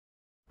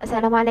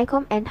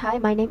Assalamualaikum and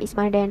hi, my name is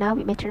Dayana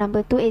with metro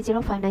number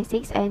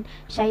 280596 and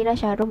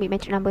Shaharom with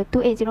metro number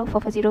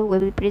 280440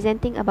 will be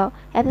presenting about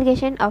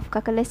application of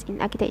calculus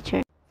in architecture.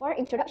 For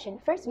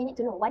introduction, first we need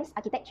to know what is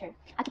architecture.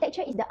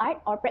 Architecture is the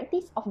art or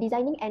practice of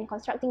designing and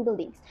constructing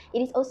buildings. It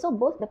is also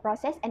both the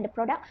process and the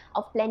product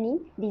of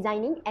planning,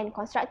 designing, and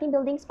constructing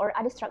buildings or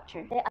other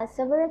structure. There are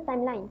several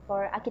timelines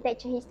for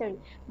architecture history,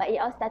 but it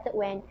all started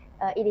when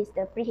it is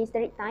the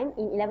prehistoric time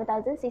in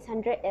 11,600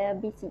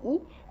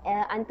 BCE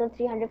until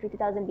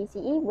 350,000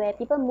 BCE, where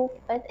people moved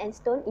earth and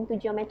stone into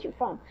geometric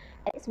form.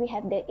 Next, we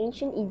have the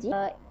ancient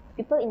Egypt.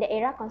 People in the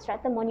era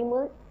constructed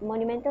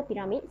monumental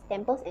pyramids,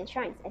 temples, and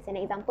shrines. As an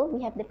example,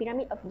 we have the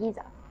Pyramid of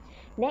Giza.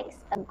 Next,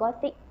 a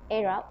Gothic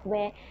era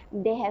where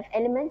they have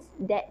elements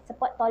that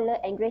support taller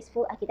and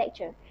graceful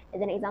architecture. As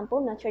an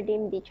example, Notre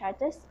Dame de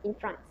Chartres in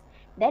France.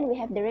 Then we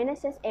have the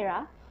Renaissance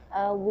era,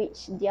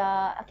 which their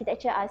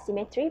architecture are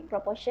symmetry,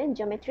 proportion,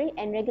 geometry,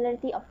 and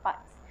regularity of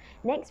parts.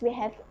 Next, we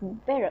have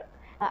Baroque.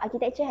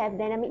 Architecture have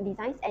dynamic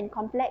designs and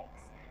complex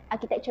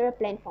architectural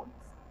plan forms.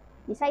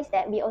 Besides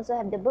that, we also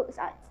have the Baroque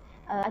arts.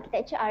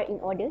 Architecture are in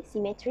order,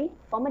 symmetry,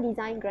 formal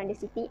design,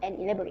 grandiosity, and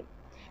elaborate.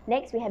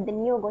 Next, we have the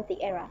Neo-Gothic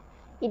era.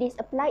 It is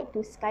applied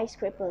to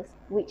skyscrapers,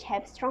 which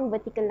have strong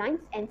vertical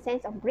lines and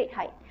sense of great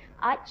height,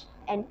 arch,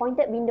 and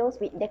pointed windows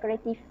with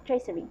decorative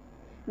tracery.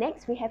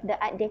 Next, we have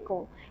the Art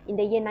Deco in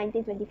the year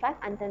 1925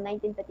 until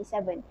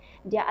 1937.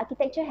 Their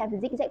architecture have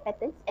zigzag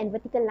patterns and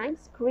vertical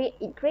lines.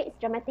 It creates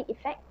dramatic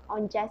effect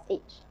on jazz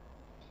age.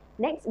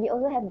 Next, we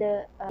also have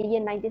the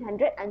year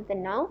 1900 until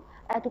now.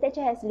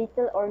 Architecture has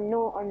little or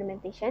no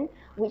ornamentation,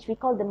 which we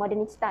call the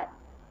modernist style.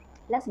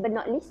 Last but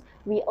not least,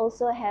 we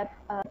also have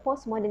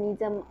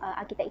postmodernism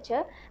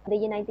architecture, the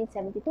year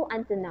 1972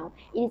 until now.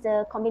 It is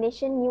a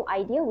combination new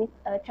idea with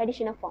a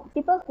traditional form.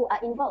 People who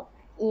are involved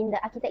in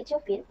the architecture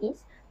field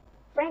is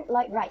Frank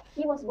Lloyd Wright.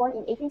 He was born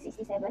in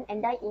 1867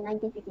 and died in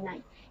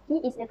 1959.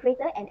 He is the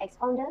creator and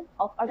ex-founder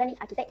of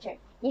organic architecture.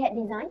 He had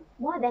designed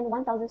more than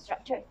 1,000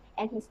 structures,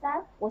 and his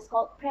style was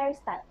called Prairie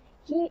style.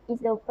 He is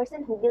the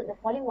person who built the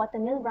Falling Water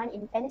Mill run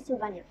in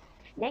Pennsylvania.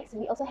 Next,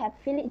 we also have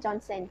Philip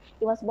Johnson.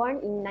 He was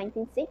born in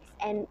 1906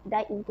 and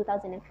died in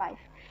 2005.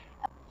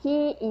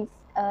 He is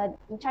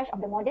in charge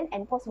of the modern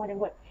and postmodern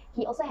work.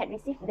 He also had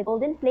received the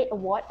Golden Plate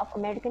Award of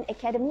American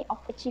Academy of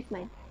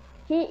Achievement.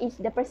 He is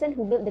the person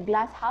who built the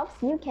glass house,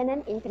 New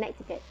Canaan in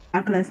Connecticut.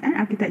 Calculus and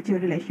architecture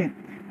relation.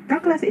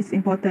 Calculus is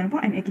important for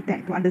an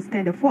architect to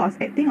understand the force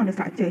acting on the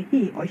structure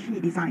he or she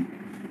designed.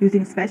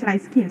 Using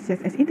specialized skills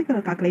such as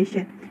integral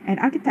calculation, an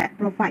architect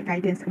provides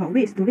guidance about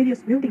ways to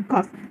reduce building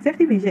costs,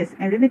 safety measures,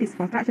 and remedies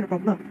for structural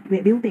problems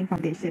with building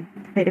foundation.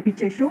 Like the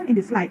picture shown in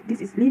the slide, this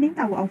is Leaning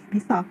Tower of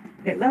Pisa,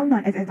 that well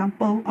known as an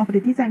example of the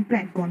design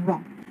plan gone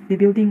wrong. The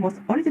building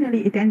was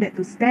originally intended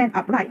to stand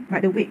upright,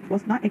 but the weight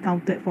was not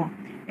accounted for,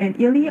 and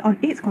early on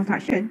its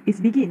construction,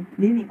 it began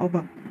leaning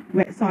over.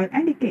 Wet soil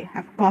and decay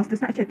have caused the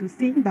structure to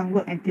sink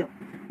downward and tilt.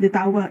 The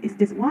tower is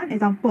just one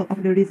example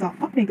of the result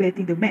of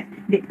neglecting the math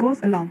that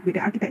goes along with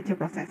the architecture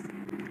process.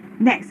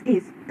 Next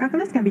is,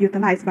 calculus can be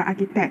utilized by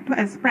architects to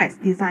express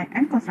design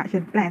and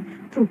construction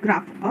plan through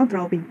graph or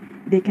drawing.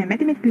 They can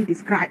mathematically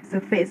describe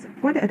surface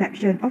for the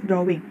adaptation of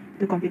drawing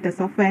to computer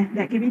software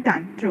that can be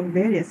done through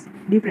various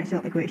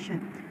differential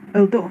equations.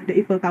 Although the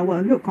Eiffel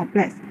Tower looks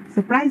complex,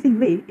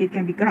 surprisingly, it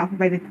can be graphed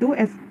by the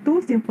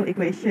two simple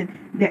equations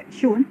that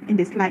shown in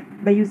the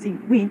slide by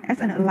using wind as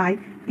an ally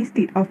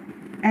instead of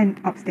an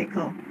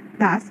obstacle.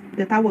 Thus,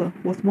 the tower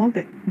was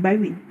molded by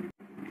wind.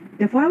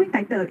 The following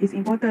title is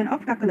important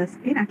of calculus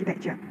in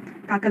architecture.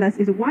 Calculus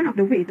is one of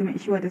the ways to make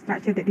sure the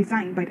structure that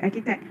designed by the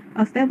architect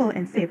are stable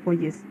and safe for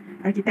use.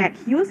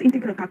 Architects use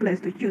integral calculus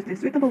to choose the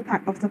suitable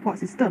type of support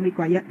system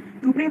required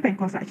to prevent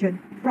construction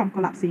from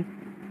collapsing.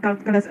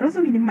 Calculus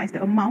also minimizes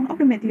the amount of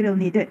the material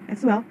needed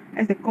as well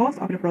as the cost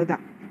of the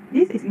product.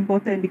 This is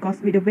important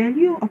because with the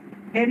value of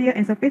area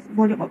and surface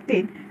volume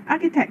obtained,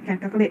 architect can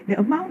calculate the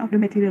amount of the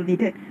material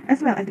needed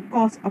as well as the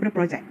cost of the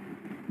project.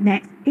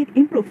 Next, it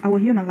improves our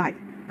human life.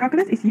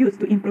 Calculus is used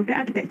to improve the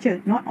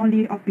architecture not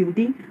only of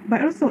building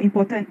but also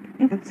important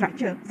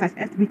infrastructure such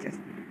as bridges.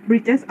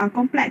 Bridges are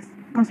complex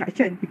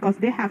construction because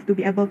they have to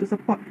be able to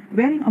support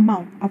varying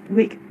amount of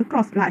weight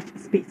across large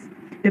space.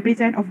 The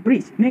presence of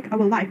bridge make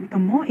our life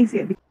become more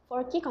easier.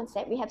 For key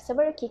concept, we have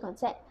several key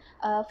concepts.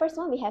 First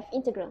one, we have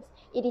integrals.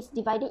 It is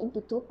divided into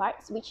two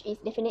parts, which is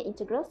definite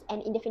integrals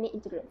and indefinite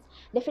integrals.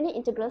 Definite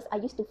integrals are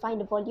used to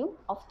find the volume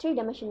of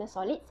three-dimensional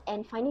solids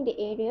and finding the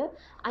area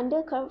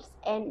under curves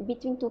and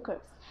between two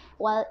curves,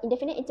 while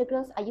indefinite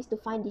integrals are used to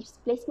find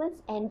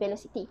displacements and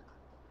velocity.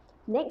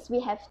 Next,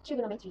 we have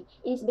trigonometry.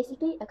 It is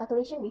basically a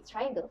calculation with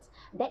triangles.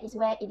 That is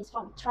where it is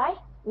from. Tri,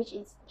 which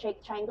is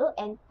triangle,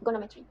 and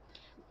gonometry.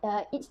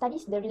 It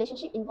studies the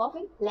relationship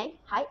involving length,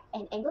 height,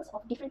 and angles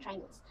of different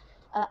triangles.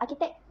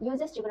 Architect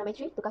uses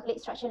trigonometry to calculate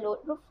structure load,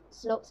 roof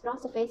slopes, ground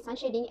surface, sun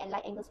shading, and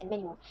light angles, and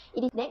many more.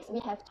 Next, we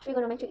have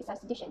trigonometric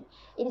substitution.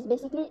 It is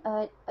basically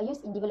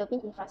used in developing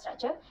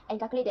infrastructure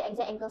and calculate the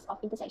exact angles of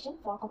intersection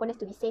for components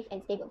to be safe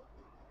and stable.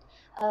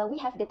 We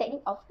have the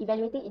technique of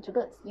evaluating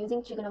integrals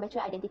using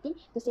trigonometry identity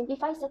to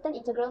simplify certain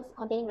integrals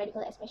containing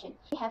radical expression.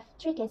 We have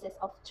three cases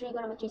of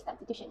trigonometry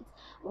substitutions,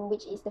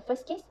 which is the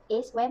first case,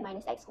 a square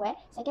minus x square,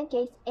 second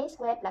case, a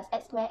square plus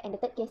x square, and the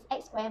third case,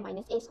 x square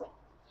minus a square.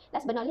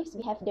 Last but not least,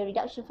 we have the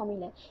reduction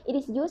formula. It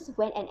is used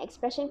when an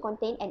expression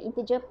contains an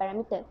integer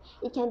parameter.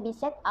 It can be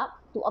set up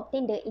to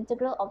obtain the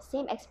integral of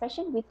same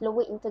expression with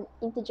lower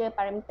integer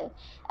parameter.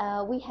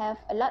 We have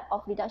a lot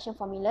of reduction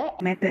formula.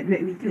 Method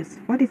that we use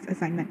for this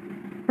assignment.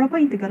 Proper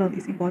integral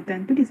is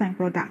important to design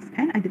products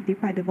and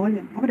identify the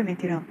volume of the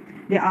material.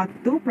 There are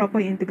two proper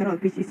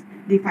integrals, which is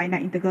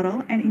definite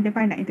integral and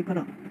indefinite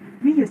integral.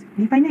 We use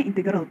definite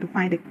integral to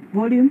find the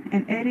volume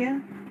and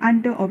area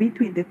under or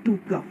between the two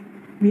curves.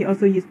 We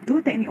also use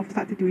two techniques of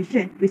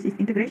substitution, which is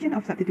integration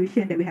of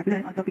substitution that we have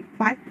learned on topic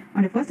 5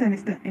 on the first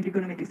semester and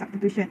trigonometric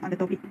substitution on the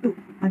topic 2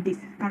 on this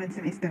current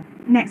semester.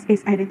 Next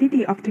is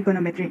identity of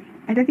trigonometry.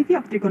 Identity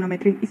of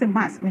trigonometry is a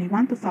must when you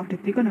want to solve the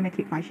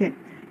trigonometric function.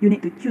 You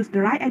need to choose the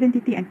right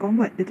identity and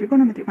convert the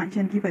trigonometric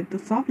function given to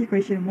solve the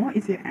equation more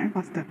easier and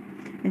faster.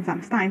 And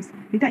sometimes,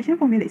 reduction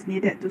formula is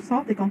needed to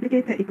solve the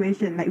complicated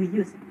equation like we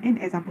used in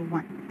example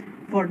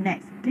 1. For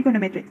next,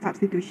 trigonometric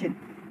substitution.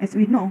 As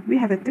we know, we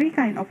have three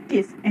kinds of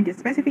case and the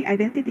specific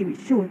identity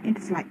is shown in the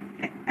slide.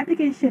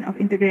 Application of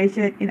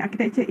integration in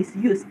architecture is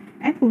used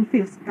and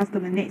fulfills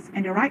customer needs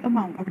and the right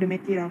amount of the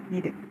material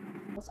needed.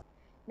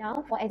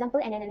 Now, for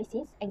example and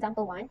analysis,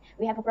 example 1,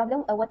 we have a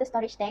problem. A water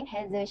storage tank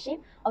has the shape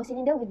of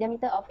cylinder with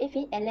diameter of 8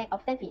 feet and length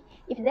of 10 feet.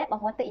 If the depth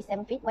of water is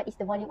 7 feet, what is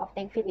the volume of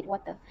tank filled with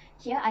water?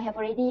 Here, I have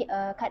already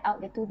cut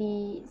out the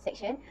 2D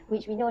section,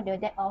 which we know the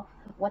depth of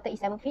water is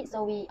 7 feet.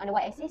 So we, on the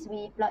y-axis,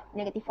 we plot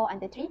 -4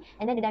 under 3,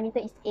 and then the diameter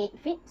is 8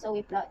 feet. So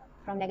we plot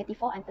from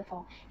 -4 under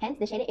 4. Hence,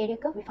 the shaded area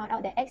curve, we found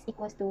out that x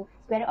equals to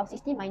square root of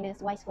 60 minus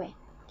y square.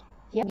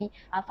 Here we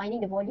are finding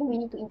the volume. We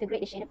need to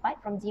integrate the shaded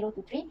part from 0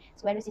 to 3,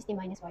 square root 60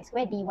 minus y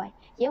square dy.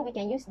 Here we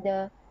can use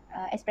the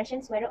expression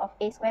square root of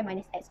a square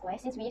minus x square.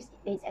 Since we use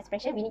this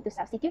expression, we need to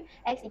substitute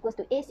x equals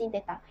to a sin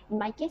theta. In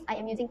my case,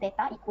 I am using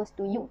theta equals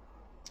to u.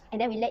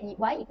 And then we let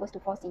y equals to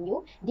 4 sin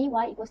u, dy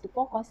equals to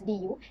 4 cos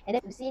du, and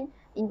then to sin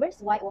inverse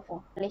y over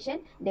 4.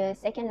 Relation, the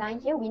second line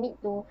here, we need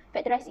to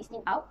factorize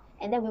 16 out,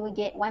 and then we will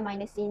get 1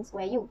 minus sin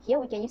square u. Here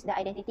we can use the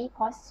identity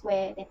cos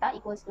square theta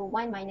equals to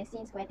 1 minus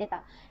sin square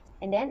theta.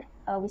 And then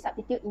we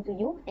substitute into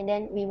u, and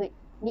then we would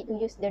need to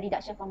use the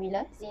reduction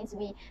formula since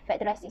we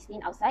factorize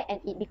 16 outside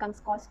and it becomes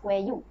cos square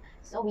u.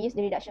 So we use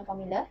the reduction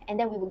formula, and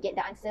then we will get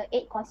the answer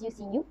 8 cos u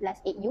sin u plus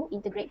 8u,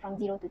 integrate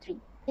from 0 to 3.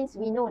 Since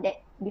we know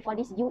that before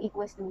this u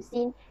equals to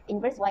sin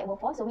inverse y over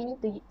 4, so we need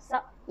to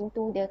sub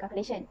into the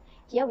calculation.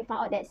 Here we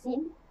found out that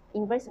sin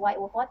inverse y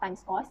over 4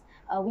 times cos,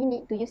 we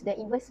need to use the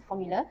inverse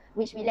formula,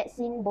 which we let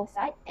sin both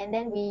sides, and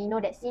then we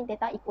know that sin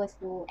theta equals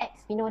to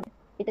x. We know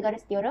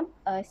Pythagoras theorem,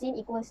 sin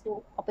equals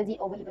to opposite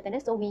over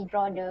hypotenuse, so we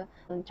draw the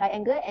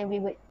triangle and we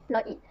would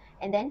plot it,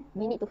 and then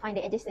we need to find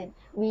the adjacent.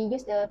 We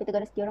use the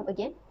Pythagoras theorem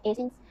again.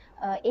 Since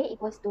a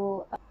equals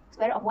to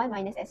square root of 1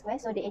 minus s square,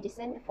 so the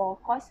adjacent for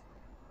cos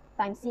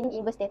times sin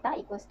inverse theta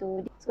equals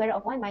to square root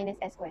of 1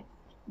 minus s square.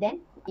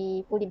 Then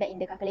we put it back in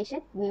the calculation.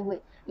 We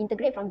would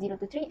integrate from 0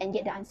 to 3 and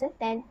get the answer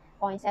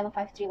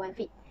 10.7531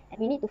 feet. And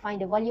we need to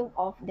find the volume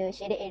of the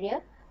shaded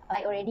area.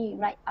 I already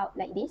write out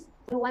like this.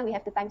 So 1 we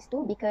have to times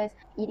 2 because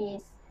it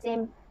is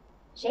same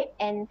shape,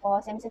 and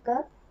for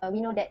semicircle we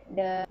know that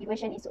the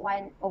equation is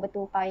 1 over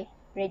 2 pi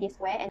radius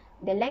square, and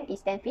the length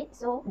is 10 feet.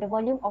 So the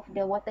volume of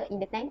the water in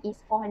the tank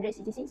is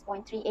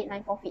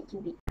 466.3894 feet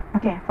cubic.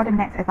 Okay, for the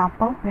next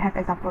example, we have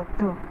example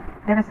 2.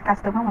 There is a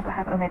customer want to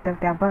have a metal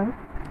table,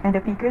 and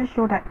the figure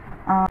show that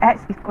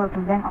x equal to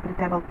length of the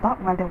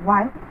tabletop, while the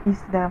y is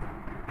the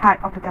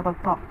height of the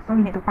tabletop. So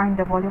we need to find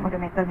the volume of the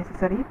metal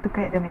necessary to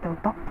create the metal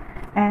top,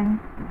 and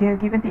the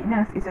given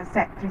thickness is a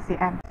set 3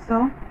 cm.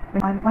 So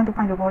when I want to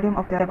find the volume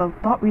of the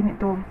tabletop, we need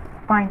to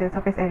find the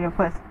surface area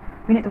first.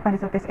 We need to find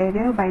the surface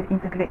area by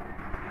integrate.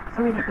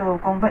 So we need to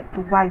convert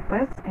to y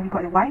first, and we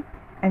got the y,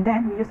 and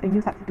then we use a u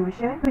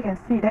substitution. We can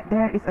see that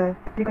there is a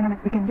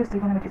trigonometry. We can use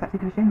trigonometric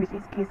substitution, which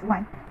is case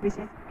 1, which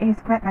is a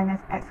squared minus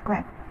x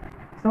squared.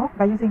 So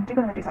by using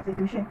trigonometric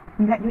substitution,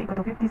 we let u equal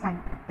to 50 sin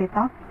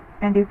theta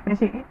and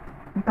differentiate it,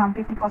 become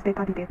 50 cos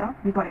theta d theta.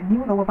 We got a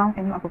new lower bound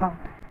and new upper bound.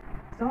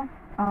 So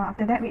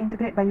after that, we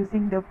integrate by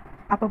using the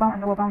upper bound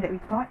and lower bound that we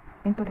got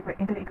into the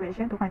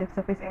equation to find the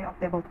surface area of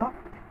tabletop.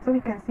 So we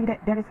can see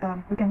that there is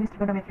we can use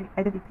trigonometric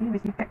identity,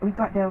 which in fact we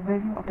got the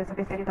value of the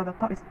surface area of the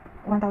tabletop is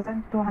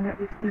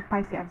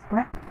 1255 cm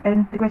squared.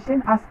 And the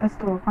question asks us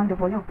to find the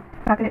volume.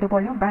 Calculate the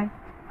volume by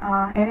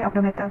area of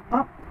the metal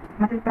top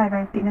multiplied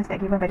by thickness that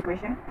given by the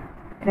equation.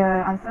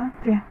 The answer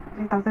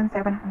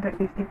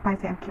 3755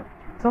 cm cube.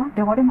 So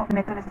the volume of the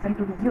metal necessary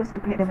to be used to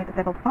create the metal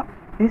tabletop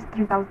is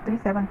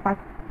 37505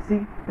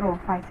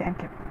 cm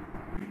cube.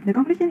 The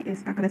conclusion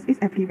is calculus is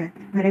everywhere.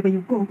 Wherever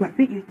you go, what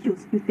field you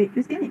choose, you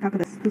still need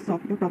calculus to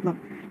solve your problem.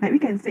 Like we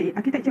can say,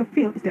 architecture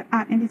field is the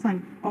art and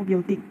design of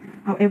building.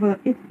 However,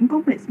 it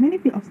incorporates many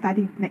fields of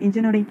study like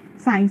engineering,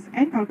 science,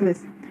 and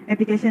calculus.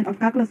 Application of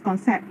calculus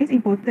concept is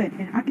important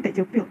in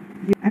architecture field.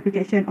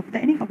 Application of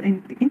technique of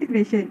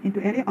integration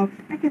into area of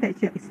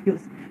architecture is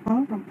used.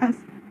 All from us.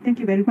 Thank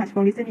you very much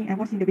for listening and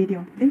watching the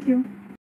video. Thank you.